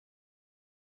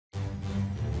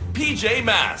PJ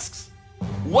Masks.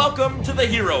 Welcome to the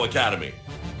Hero Academy.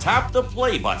 Tap the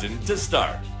play button to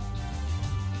start.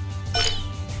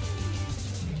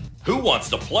 Who wants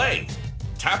to play?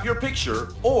 Tap your picture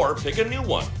or pick a new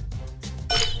one.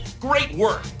 Great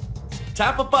work!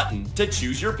 Tap a button to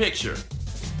choose your picture.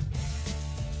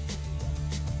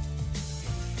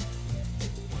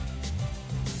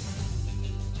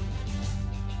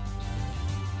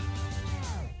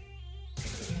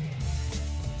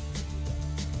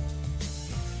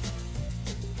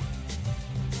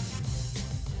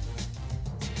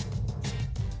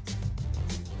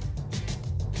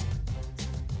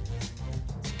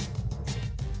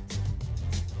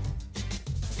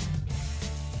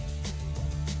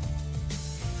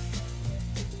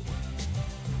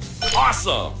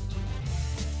 Awesome!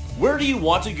 Where do you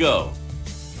want to go?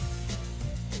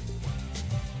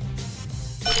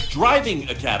 Driving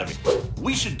Academy.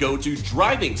 We should go to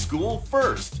driving school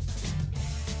first.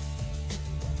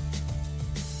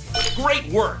 Great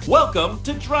work! Welcome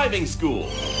to driving school.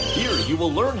 Here you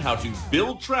will learn how to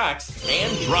build tracks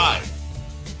and drive.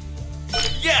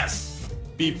 Yes!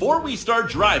 Before we start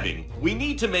driving, we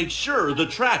need to make sure the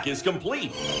track is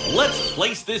complete. Let's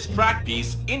place this track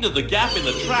piece into the gap in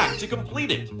the track to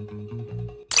complete it.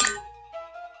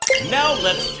 Now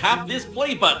let's tap this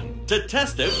play button to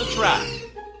test out the track.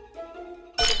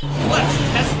 Let's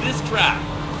test this track.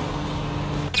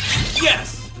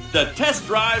 Yes! The test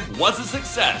drive was a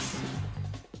success.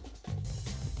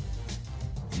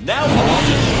 Now you need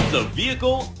to choose a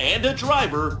vehicle and a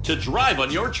driver to drive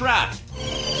on your track.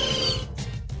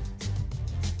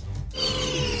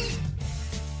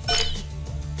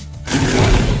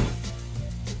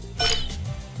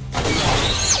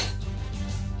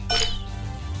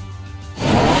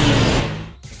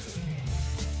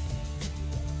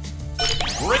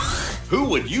 Who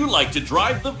would you like to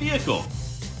drive the vehicle?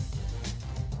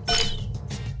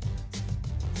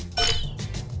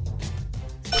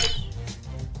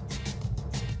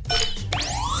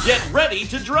 Get ready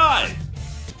to drive!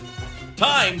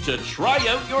 Time to try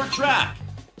out your track!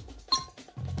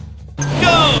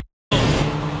 Go!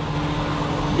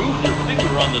 Move your finger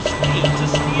on the screen to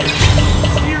steer.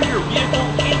 Steer your vehicle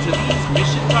into these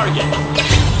mission targets.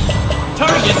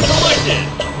 Target selected!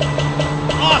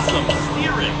 Awesome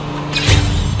steering!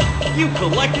 You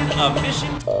collected a mission.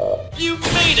 You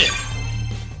made it!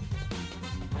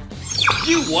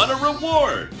 You won a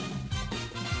reward!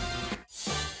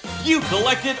 You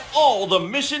collected all the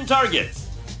mission targets.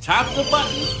 Tap the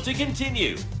button to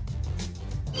continue.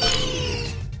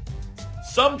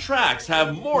 Some tracks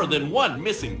have more than one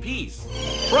missing piece.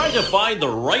 Try to find the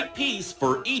right piece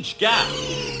for each gap.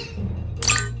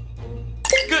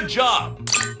 Good job!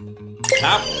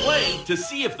 Tap play to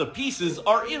see if the pieces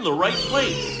are in the right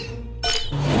place.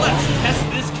 Let's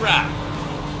test this track.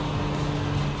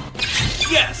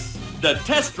 Yes! The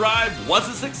test drive was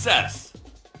a success.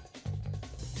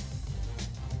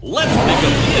 Let's pick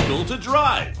a vehicle to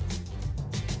drive.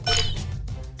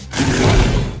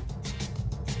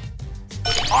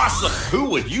 Awesome! Who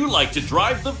would you like to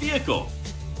drive the vehicle?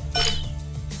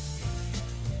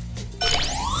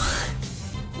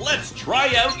 Let's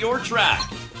try out your track.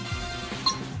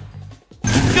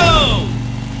 Go!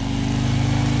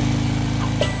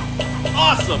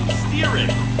 Awesome steering!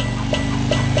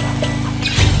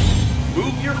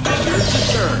 Move your fingers to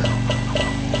turn.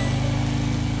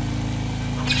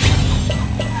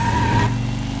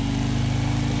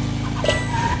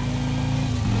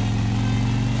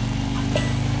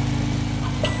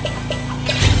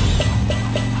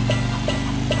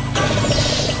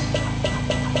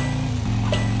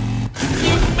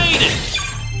 You made it!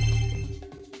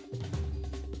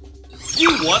 You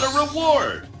won a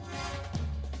reward!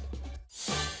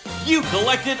 You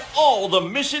collected all the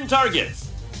mission targets.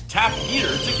 Tap here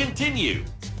to continue.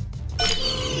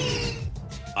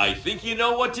 I think you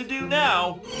know what to do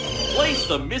now. Place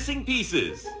the missing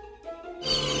pieces.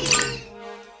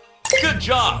 Good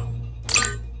job.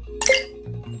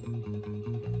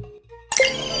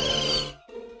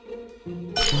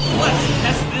 Let's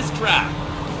test this track.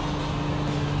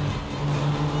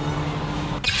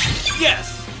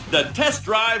 Yes, the test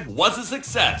drive was a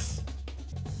success.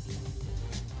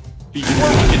 Before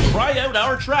we can try out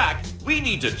our track, we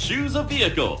need to choose a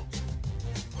vehicle.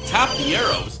 Tap the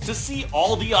arrows to see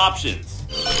all the options.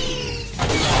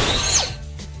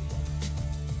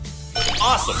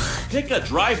 Awesome! Pick a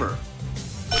driver.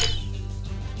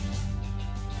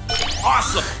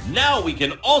 Awesome! Now we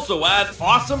can also add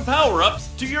awesome power-ups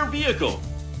to your vehicle.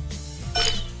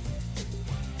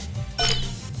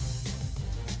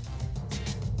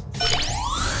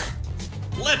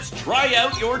 Let's try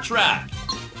out your track.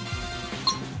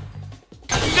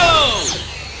 Go!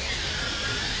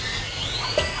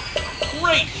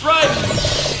 Great driving!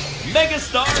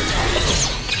 Megastar!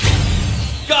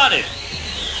 Got it!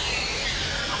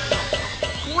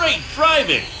 Great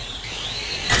driving!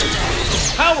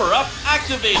 Power-up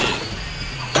activated!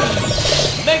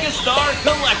 Megastar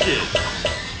collected!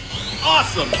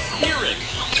 Awesome steering!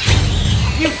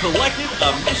 You collected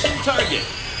a mission target!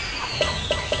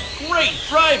 Great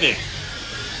driving!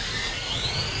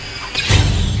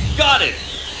 Got it!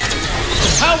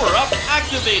 Power-up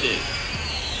activated!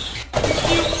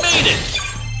 You made it!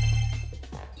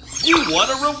 You won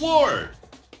a reward!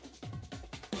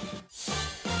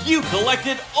 You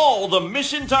collected all the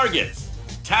mission targets!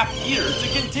 Tap here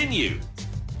to continue!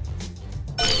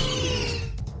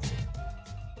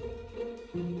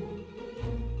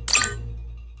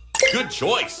 Good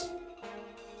choice!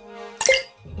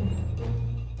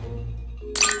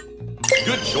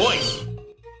 Good choice!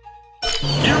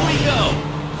 Here we go!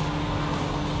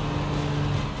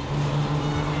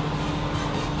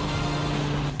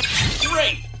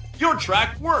 Great! Your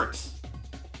track works!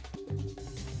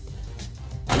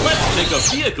 Let's pick a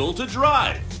vehicle to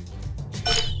drive!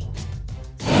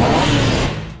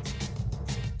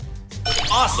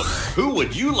 Awesome! Who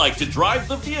would you like to drive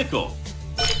the vehicle?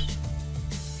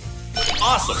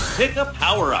 Awesome! Pick a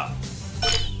power-up!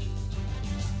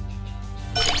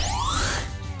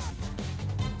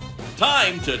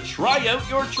 Time to try out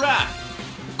your track!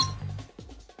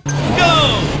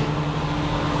 Go!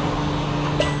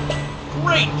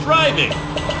 Great driving!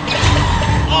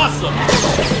 Awesome!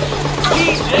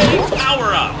 DJ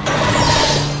power-up!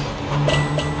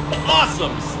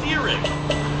 Awesome steering!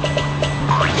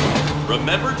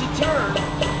 Remember to turn!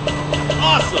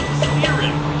 Awesome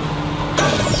steering!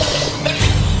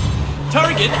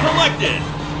 Target collected!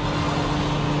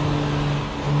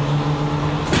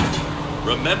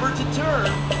 Remember to turn!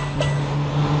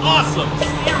 Awesome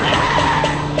steering!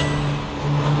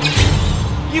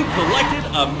 You collected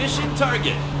a mission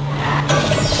target!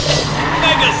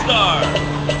 Megastar!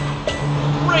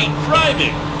 Great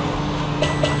driving!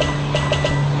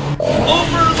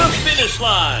 Over the finish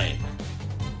line!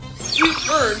 You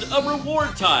earned a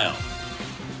reward tile!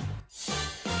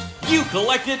 You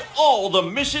collected all the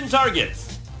mission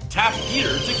targets! Tap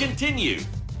here to continue!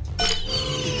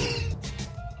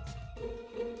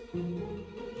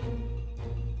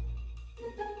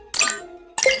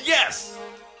 Yes!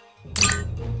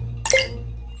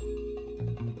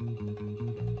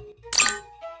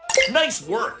 Nice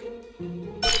work!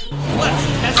 Let's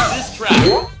test this track!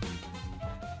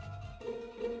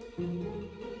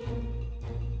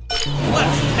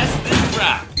 Let's test this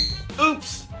track!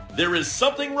 Oops! There is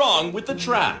something wrong with the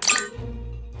track.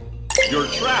 Your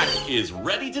track is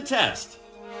ready to test.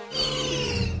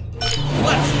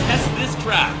 Let's test this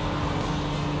track.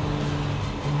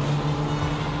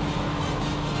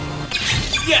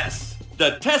 Yes!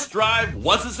 The test drive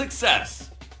was a success.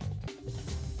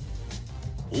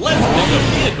 Let's pick a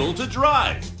vehicle to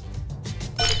drive.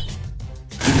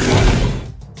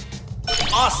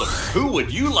 Awesome! Who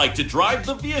would you like to drive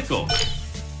the vehicle?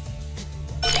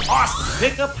 Awesome!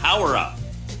 Pick a power-up.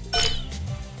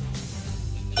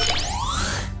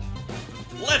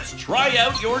 Let's try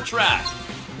out your track.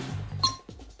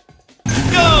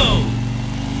 Go!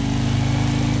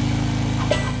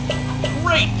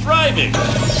 Great driving!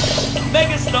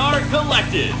 Megastar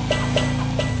collected!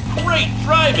 Great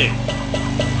driving!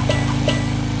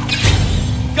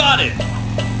 Got it!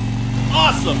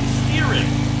 Awesome steering!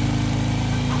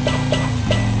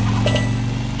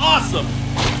 Awesome!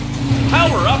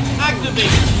 Power-up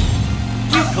activated!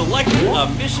 You collected a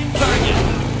mission target!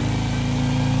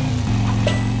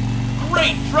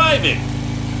 Great driving!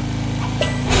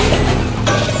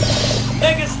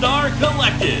 Megastar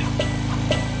collected!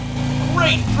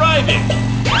 Great driving!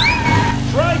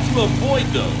 Try to avoid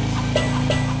those!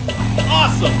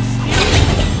 Awesome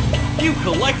steering! You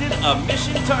collected a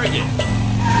mission target!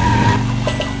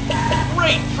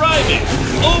 Great driving!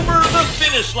 Over the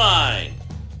finish line!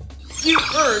 You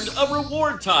earned a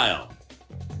reward tile!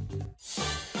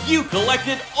 You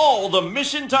collected all the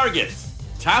mission targets!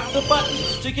 Tap the button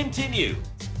to continue.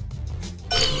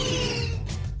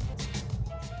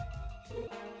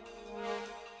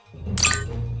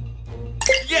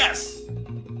 Yes!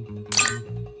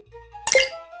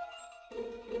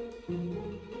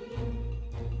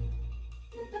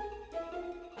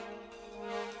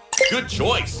 Good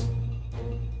choice!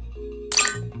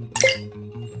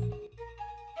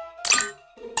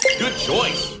 Good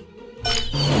choice!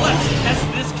 Let's test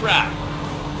this track!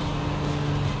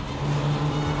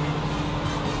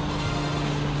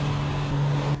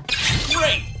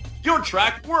 Great! Your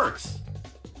track works!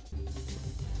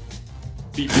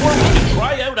 Before we can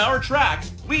try out our track,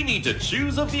 we need to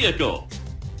choose a vehicle.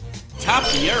 Tap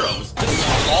the arrows to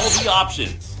see all the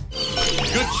options.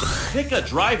 Pick a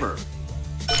driver.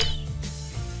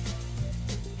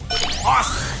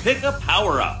 Awesome! Pick a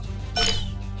power-up.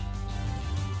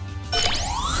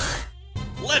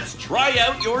 Let's try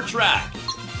out your track.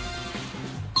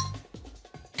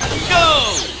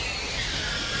 Go!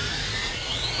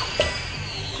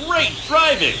 Great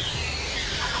driving!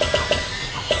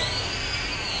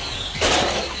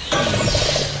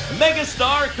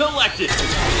 Megastar collected.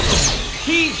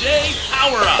 PJ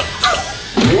power-up.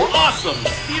 Awesome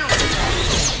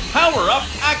steering. Power-up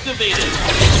activated.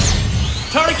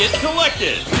 Target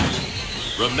collected.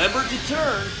 Remember to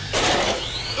turn.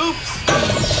 Oops.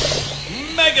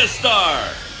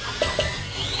 Megastar.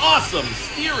 Awesome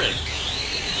steering.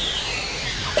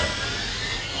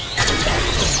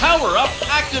 Power-up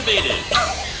activated.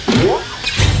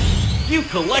 You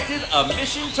collected a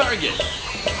mission target.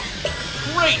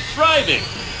 Great driving.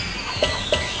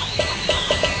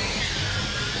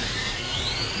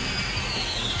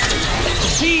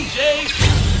 TJ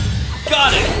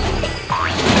got it.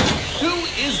 Who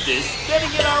is this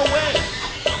getting in our way?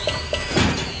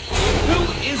 Who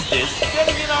is this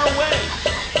getting in our way?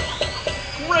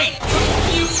 Great!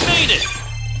 You made it!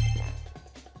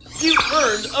 You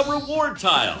earned a reward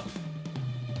tile.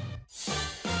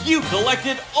 You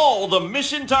collected all the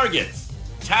mission targets.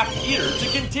 Tap here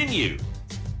to continue.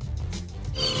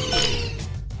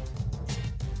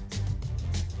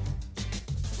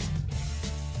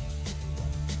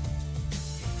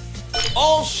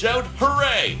 All shout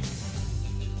hooray!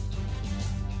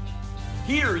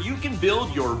 Here you can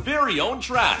build your very own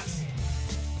tracks.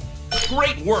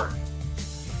 Great work!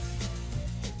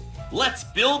 Let's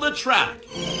build a track.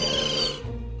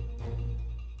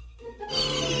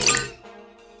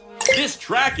 This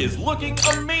track is looking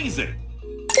amazing.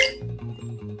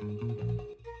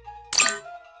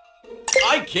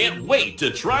 I can't wait to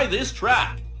try this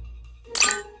track.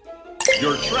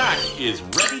 Your track is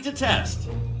ready to test.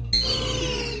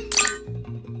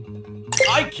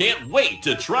 I can't wait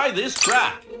to try this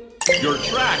track. Your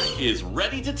track is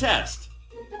ready to test.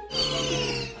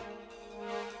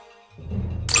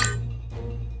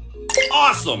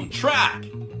 Awesome track!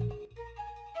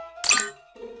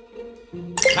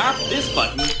 Tap this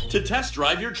button to test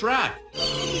drive your track.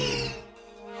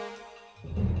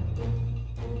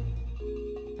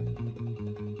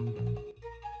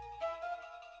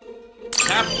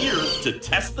 Tap here to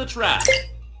test the track.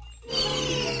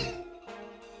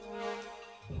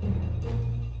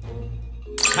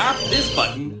 Tap this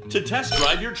button to test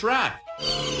drive your track.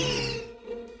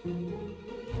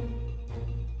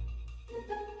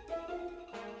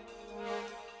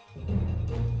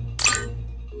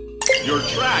 Your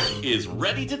track is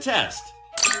ready to test.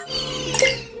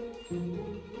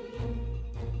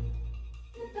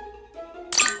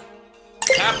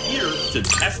 Tap here to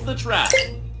test the track.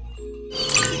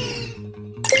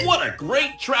 What a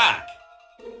great track!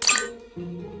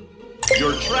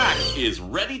 Your track is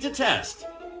ready to test.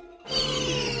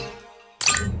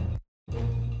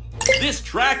 This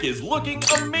track is looking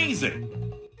amazing.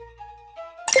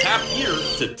 Tap here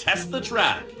to test the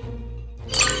track.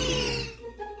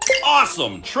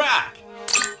 Awesome track!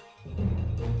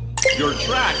 Your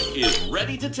track is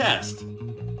ready to test.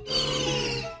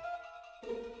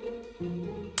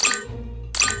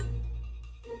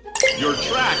 Your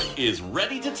track is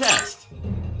ready to test.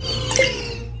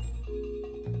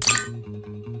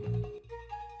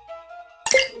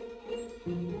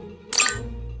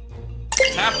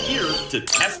 Tap here to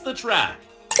test the track.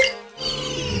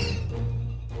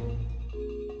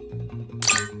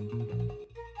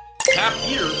 Tap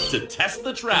here to test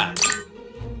the track.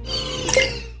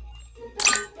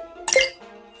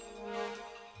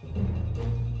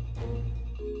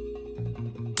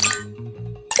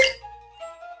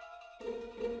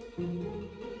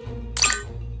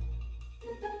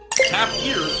 Tap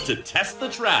here to test the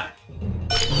track.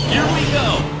 Here we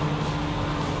go.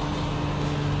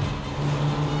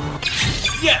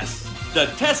 Yes, the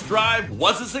test drive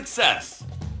was a success.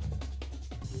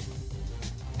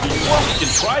 Before we can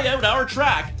try out our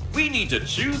track, we need to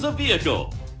choose a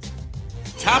vehicle.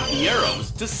 Tap the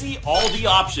arrows to see all the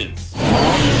options.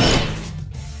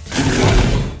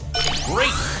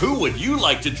 Great! Who would you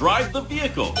like to drive the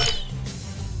vehicle?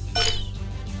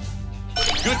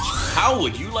 Good. How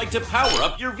would you like to power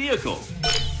up your vehicle?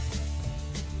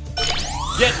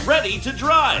 Get ready to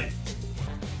drive.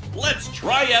 Let's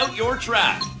try out your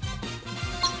track.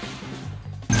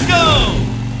 Go!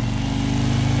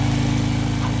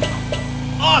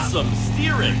 Awesome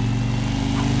steering.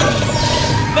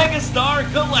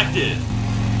 Megastar collected.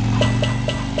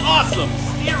 Awesome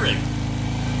steering!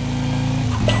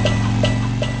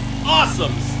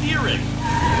 Awesome steering!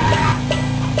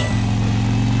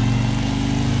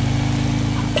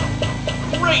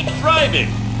 Great driving!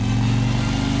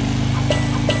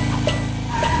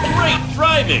 Great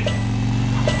driving!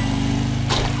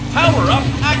 Power up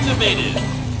activated!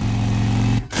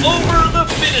 Over the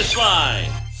finish line!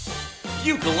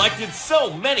 You collected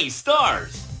so many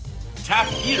stars! Tap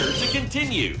here to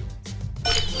continue.